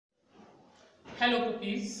Hello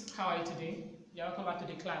pupils, how are you today? You're welcome back to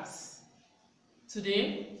the class.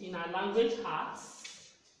 Today, in our language arts,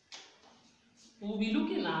 we'll be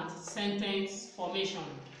looking at sentence formation.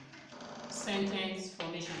 Sentence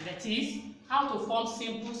formation, that is, how to form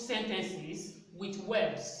simple sentences with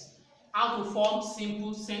words. How to form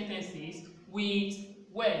simple sentences with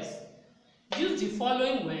words. Use the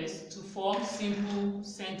following words to form simple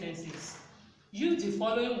sentences. Use the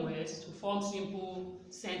following words to form simple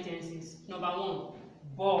sentences. Number 1,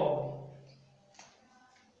 boy.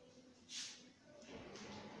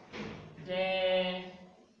 The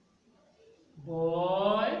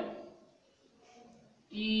boy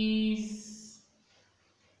is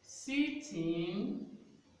sitting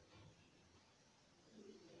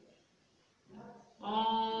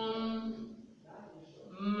on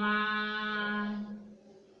my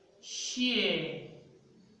chair.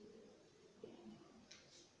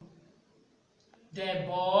 The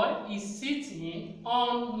boy is sitting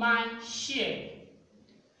on my chair.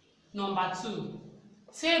 Number 2,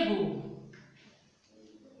 table.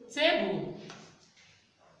 Table.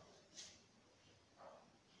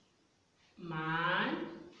 My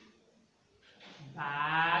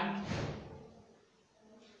bag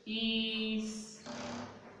is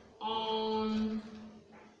on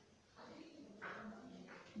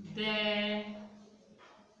the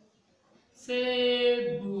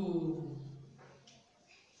table.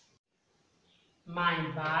 My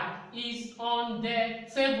bag is on the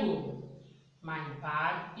table. My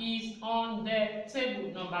bag is on the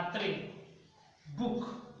table. Number 3, book.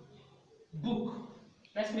 Book.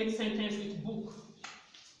 Let's make sentence with book.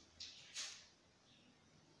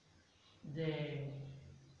 The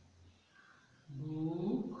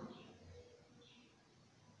book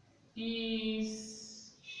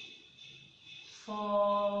is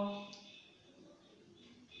for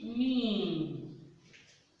me.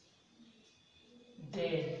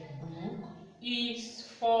 The book is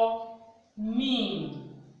for me.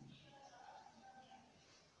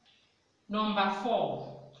 Number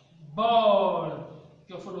 4, ball.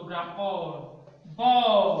 Your phonogram all.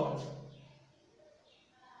 Ball.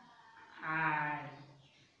 I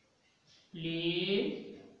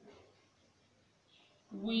play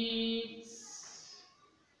with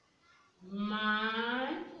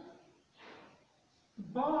my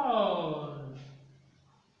ball.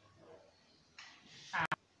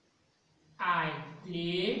 I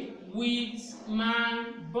play with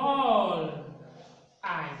my ball.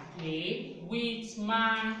 I play with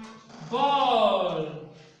my ball.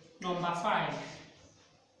 Number 5,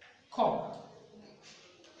 cup.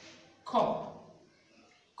 Cup.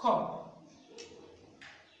 Cup.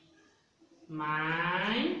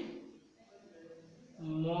 My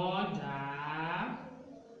mother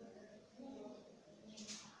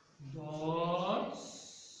bought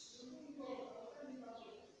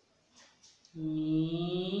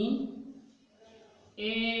me a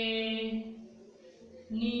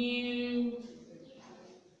new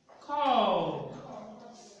cup.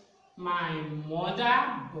 My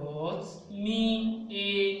mother bought me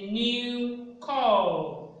a new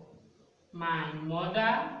cup. My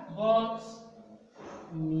mother bought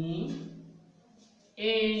me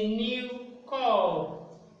a new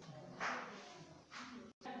cup.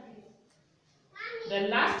 The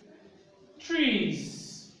last, trees.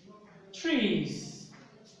 Trees.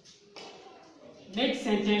 Make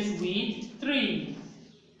sentence with 3.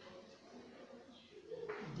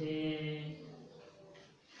 The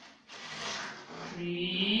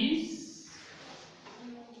trees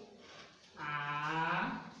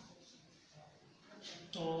are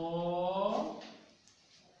tall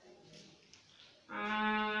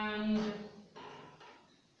and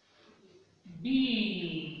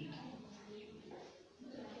big.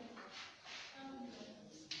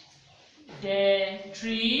 The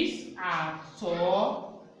trees are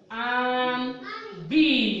tall and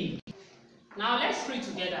big. Now let's read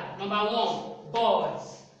together. Number 1,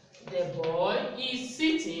 boys. The boy is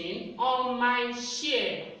sitting on my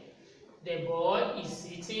chair. The boy is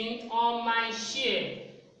sitting on my chair.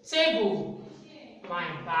 Table. My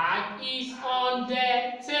bag is on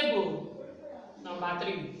the table. Number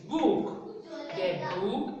 3, book. The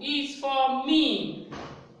book is for me.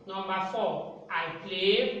 Number 4, I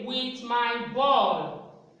play with my ball.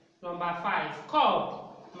 Number 5, cup.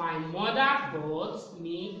 My mother bought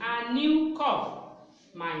me a new cup.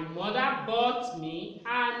 My mother bought me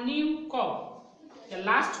a new cup. The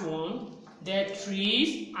last one, the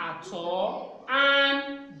trees are tall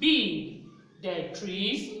and big. The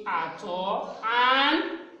trees are tall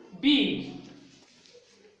and big.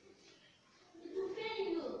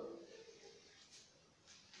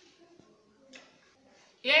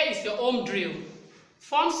 Here is your home drill.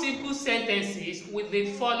 Form simple sentences with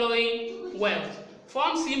the following words.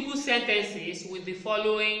 Form simple sentences with the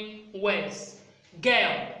following words.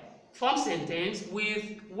 Girl. Form sentence with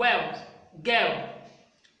words. Girl.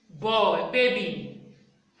 Boy, baby.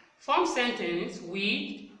 Form sentence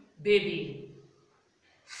with baby.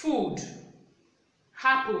 Food.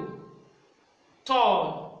 Apple.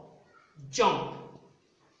 Tall. Jump.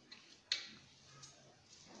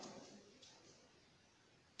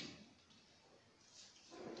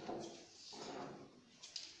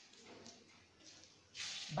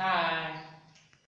 Bye.